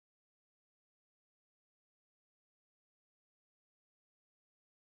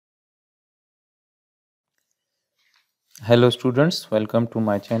Hello students, welcome to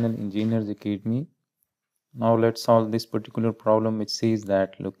my channel Engineers Academy. Now let's solve this particular problem which says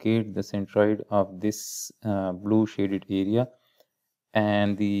that locate the centroid of this blue shaded area,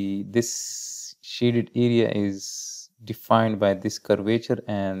 and this shaded area is defined by this curvature,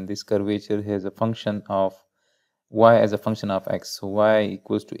 and this curvature has a function of y as a function of x. So y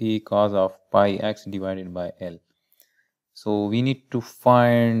equals to a cos of pi x divided by L. So we need to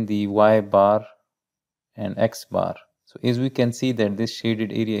find the y bar and x bar. So as we can see that this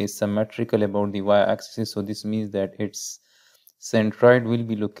shaded area is symmetrical about the y-axis, so this means that its centroid will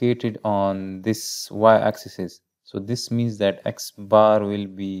be located on this y-axis. So this means that x bar will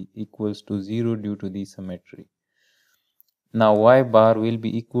be equals to 0 due to the symmetry. Now y bar will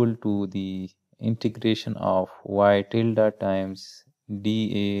be equal to the integration of y tilde times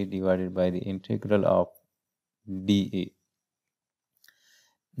dA divided by the integral of dA.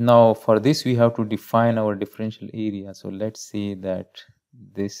 Now for this we have to define our differential area. So let's say that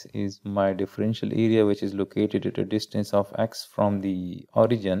this is my differential area which is located at a distance of x from the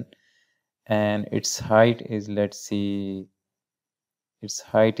origin, and its height is, let's say its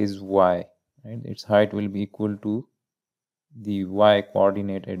height is y, right? Its height will be equal to the y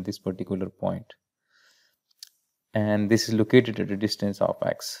coordinate at this particular point, and this is located at a distance of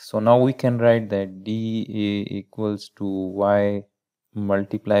x. So now we can write that dA equals to y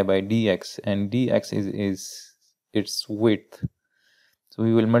multiply by dx, and dx is its width, so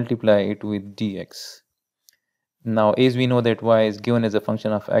we will multiply it with dx. Now as we know that y is given as a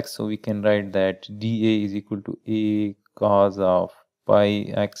function of x, so we can write that dA is equal to a cos of pi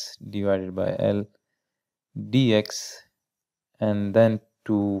x divided by L dx, and then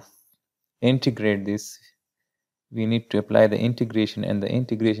to integrate this we need to apply the integration, and the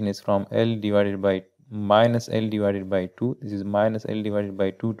integration is from L divided by minus L divided by 2. This is minus L divided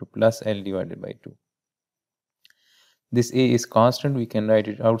by 2 to plus L divided by 2. This a is constant, we can write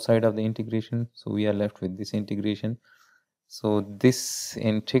it outside of the integration, so we are left with this integration. So this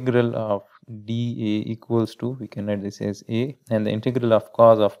integral of dA equals to, we can write this as a, and the integral of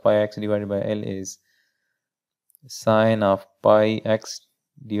cos of pi x divided by L is sine of pi x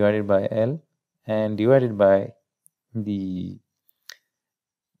divided by L, and divided by the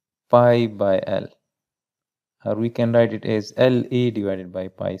pi by L, or we can write it as LA divided by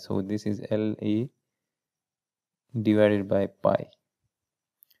pi. So this is LA divided by pi.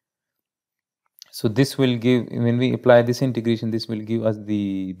 So this will give, when we apply this integration, this will give us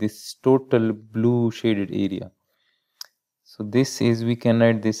this total blue shaded area. So this is, we can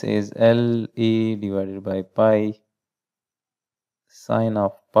write this as LA divided by pi sine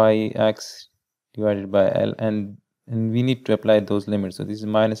of pi x divided by L, and we need to apply those limits. So this is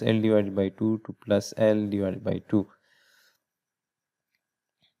minus L divided by 2 to plus L divided by 2.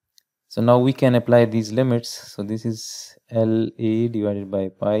 So now we can apply these limits. So this is LA divided by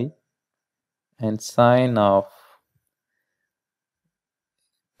pi, and sine of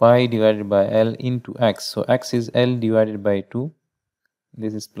pi divided by L into x. So x is L divided by 2.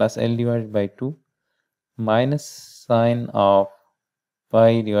 This is plus L divided by 2 minus sine of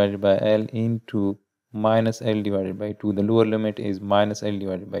pi divided by L into minus L divided by 2. The lower limit is minus L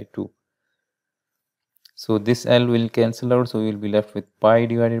divided by 2. So this L will cancel out, so we will be left with pi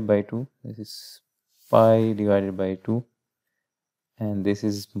divided by 2. This is pi divided by 2, and this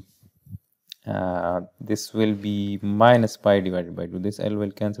is this will be minus pi divided by 2. This L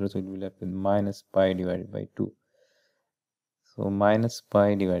will cancel, so it will be left with minus pi divided by 2. So minus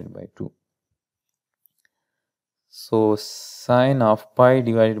pi divided by 2. So sine of pi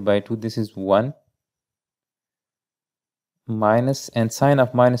divided by 2, this is 1, minus, and sine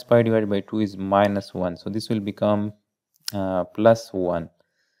of minus pi divided by 2 is minus 1. So this will become plus 1.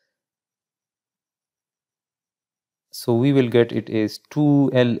 So we will get it as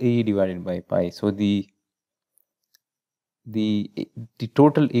 2LA divided by pi. So the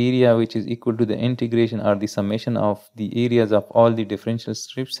total area which is equal to the integration or the summation of the areas of all the differential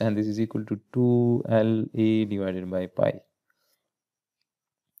strips, and this is equal to 2LA divided by pi.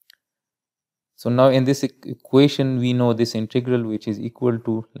 So now in this equation we know this integral, which is equal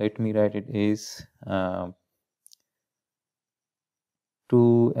to, let me write it as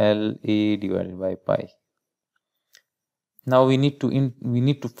 2LA divided by pi. Now we need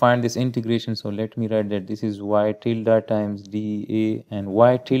to find this integration. So let me write that this is y tilde times dA, and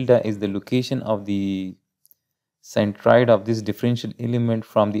y tilde is the location of the centroid of this differential element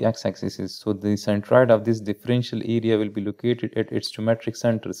from the x-axis. So the centroid of this differential area will be located at its geometric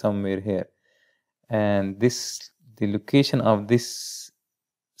center somewhere here, and the location of this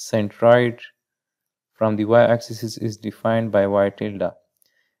centroid from the y-axis is defined by y tilde.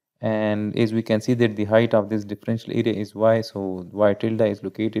 and as we can see that the height of this differential area is y, so y tilde is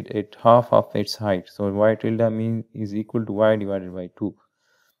located at half of its height, so y tilde mean is equal to y divided by 2.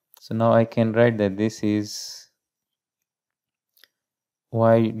 So now I can write that this is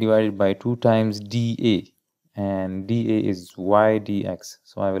y divided by 2 times dA, and dA is y dx,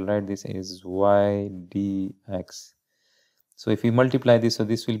 so I will write this as y dx. So if we multiply this, so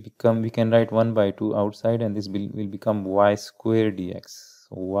this will become, we can write 1 by 2 outside, and this will become y square dx,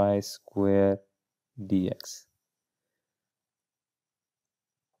 so y square dx.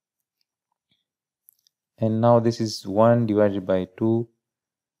 And now this is 1 divided by 2,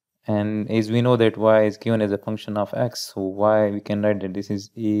 and as we know that y is given as a function of x, so y, we can write that this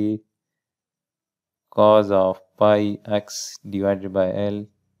is a cos of pi x divided by L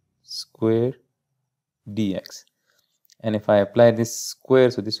square dx. And if I apply this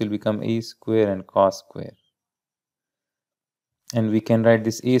square, so this will become a square and cos square. And we can write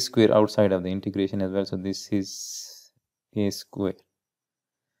this a square outside of the integration as well, so this is a square.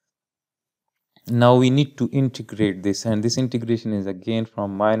 Now we need to integrate this, and this integration is again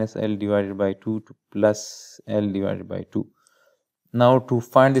from minus L divided by 2 to plus L divided by 2. Now to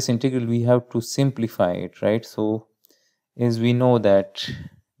find this integral, we have to simplify it, right? So as we know that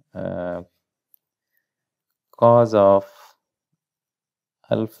cos of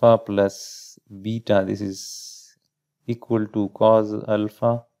alpha plus beta, this is equal to cos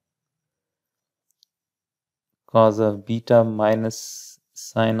alpha cos of beta minus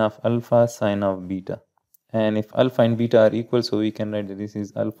sine of alpha sine of beta. And if alpha and beta are equal, so we can write that this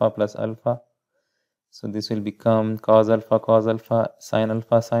is alpha plus alpha, so this will become cos alpha sine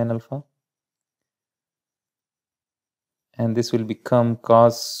alpha, and this will become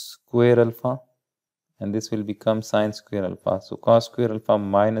cos square alpha, and this will become sine square alpha. So cos square alpha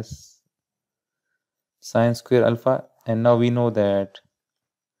minus sine square alpha, and now we know that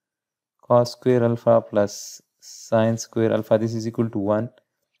cos square alpha plus sine square alpha, this is equal to 1.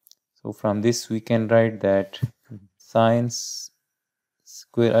 So from this we can write that sine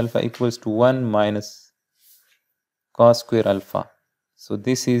square alpha equals to 1 minus cos square alpha. So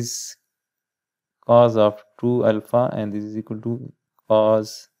this is cos of 2 alpha, and this is equal to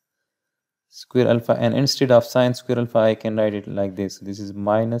cos square alpha, and instead of sine square alpha I can write it like this. So this is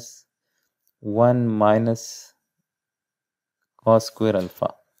minus 1 minus cos square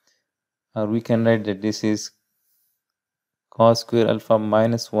alpha, or we can write that this is cos square alpha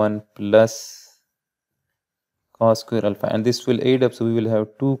minus 1 plus cos square alpha, and this will add up, so we will have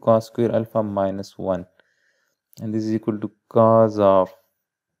 2 cos square alpha minus 1, and this is equal to cos of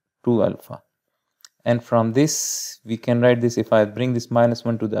 2 alpha. And from this we can write this, if I bring this minus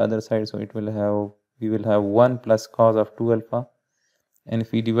 1 to the other side, so it will have, we will have 1 plus cos of 2 alpha, and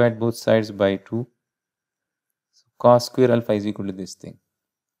if we divide both sides by 2, so cos square alpha is equal to this thing.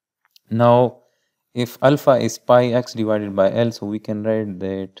 Now if alpha is pi x divided by L, so we can write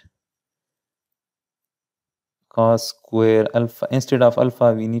that cos square alpha, instead of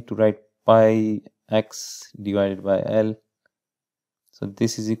alpha we need to write pi x divided by L, so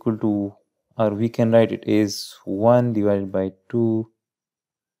this is equal to, or we can write it as 1 divided by 2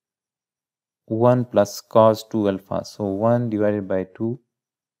 1 plus cos 2 alpha, so 1 divided by 2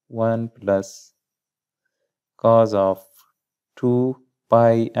 1 plus cos of 2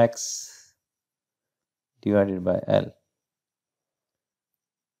 pi x divided by L.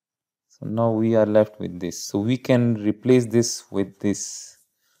 So now we are left with this, so we can replace this with this.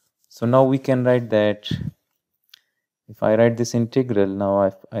 So now we can write that, if I write this integral, now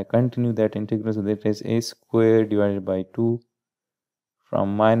if I continue that integral, so that is a square divided by 2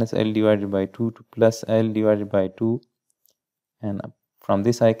 from minus L divided by 2 to plus L divided by 2, and from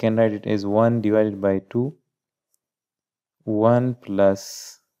this I can write it as 1 divided by 2 1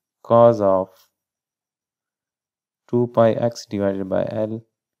 plus cos of 2 pi x divided by L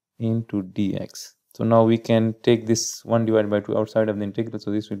into dx. So now we can take this 1 divided by 2 outside of the integral,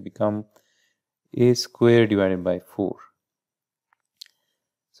 so this will become a square divided by 4.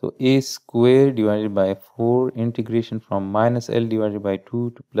 So a square divided by 4 integration from minus L divided by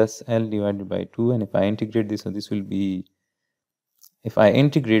 2 to plus L divided by 2, and if I integrate this, so this will be, if I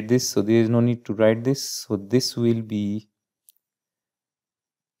integrate this, so there is no need to write this, so this will be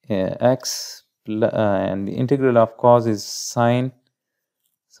x and the integral of cos is sine,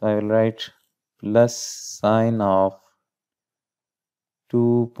 so I will write plus sine of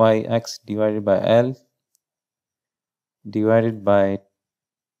 2 pi x divided by L divided by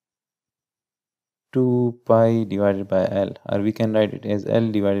 2 pi divided by L, or we can write it as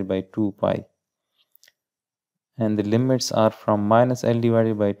L divided by 2 pi, and the limits are from minus L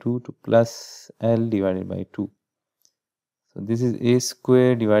divided by 2 to plus L divided by 2. So this is a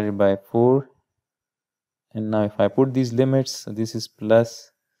square divided by 4. And now if I put these limits, so this is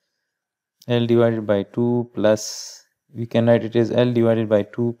plus L divided by 2 plus, we can write it as L divided by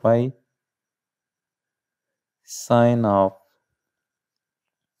 2 pi sine of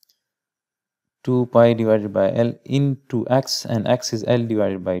 2 pi divided by L into x, and x is L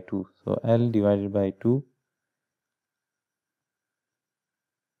divided by 2. So L divided by 2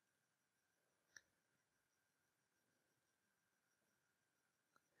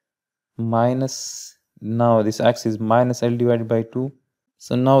 minus, now this x is minus L divided by 2.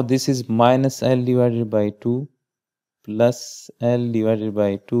 So now this is minus L divided by 2 plus L divided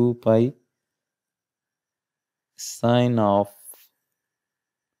by 2 pi sine of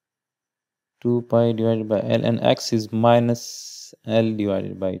 2 pi divided by L, and x is minus L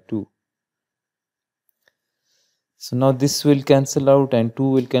divided by 2. So now this will cancel out and 2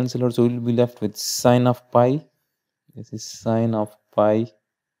 will cancel out, so we will be left with sine of pi. This is sine of pi,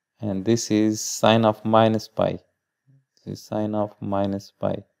 and this is sine of minus pi. This is sine of minus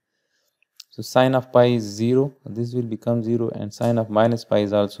pi. So sine of pi is 0, this will become 0, and sine of minus pi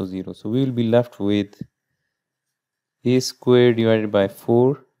is also 0. So we will be left with a square divided by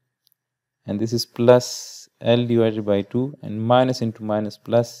 4, and this is plus L divided by 2, and minus into minus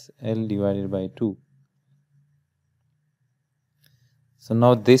plus L divided by 2. So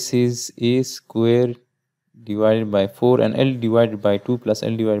now this is a square divided by 4, and L divided by 2 plus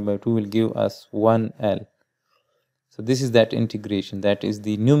L divided by 2 will give us 1L. So this is that integration, that is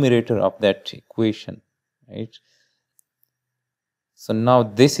the numerator of that equation, right? So now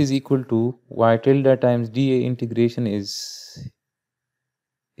this is equal to y tilde times dA integration is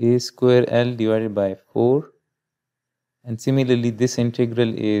a square L divided by 4, and similarly this integral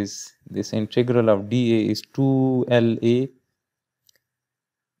of dA is 2LA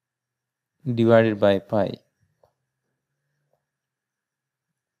divided by pi.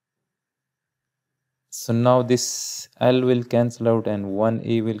 So now this L will cancel out and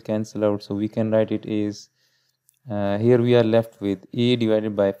 1A will cancel out, so we can write it as, here we are left with A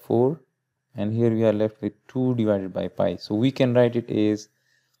divided by 4, and here we are left with 2 divided by pi. So we can write it as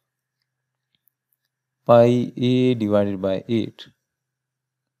pi A divided by 8.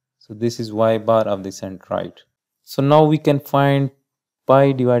 So this is y bar of the centroid. So now we can find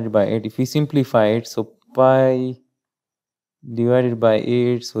pi divided by 8. If we simplify it, so pi divided by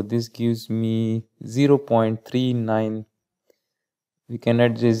 8, so this gives me 0.39. We can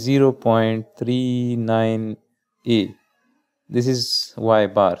add the 0.39a. This is y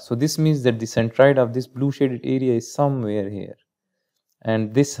bar. So this means that the centroid of this blue shaded area is somewhere here,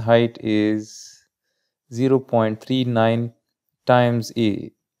 and this height is 0.39 times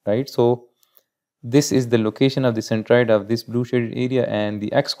a, right? So this is the location of the centroid of this blue shaded area, and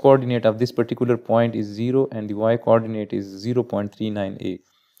the x coordinate of this particular point is 0 and the y coordinate is 0.39a.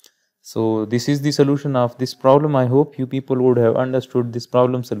 So this is the solution of this problem. I hope you people would have understood this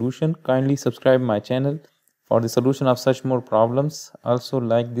problem solution. Kindly subscribe my channel for the solution of such more problems. Also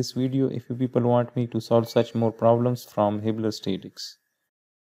like this video if you people want me to solve such more problems from Hibbeler statics.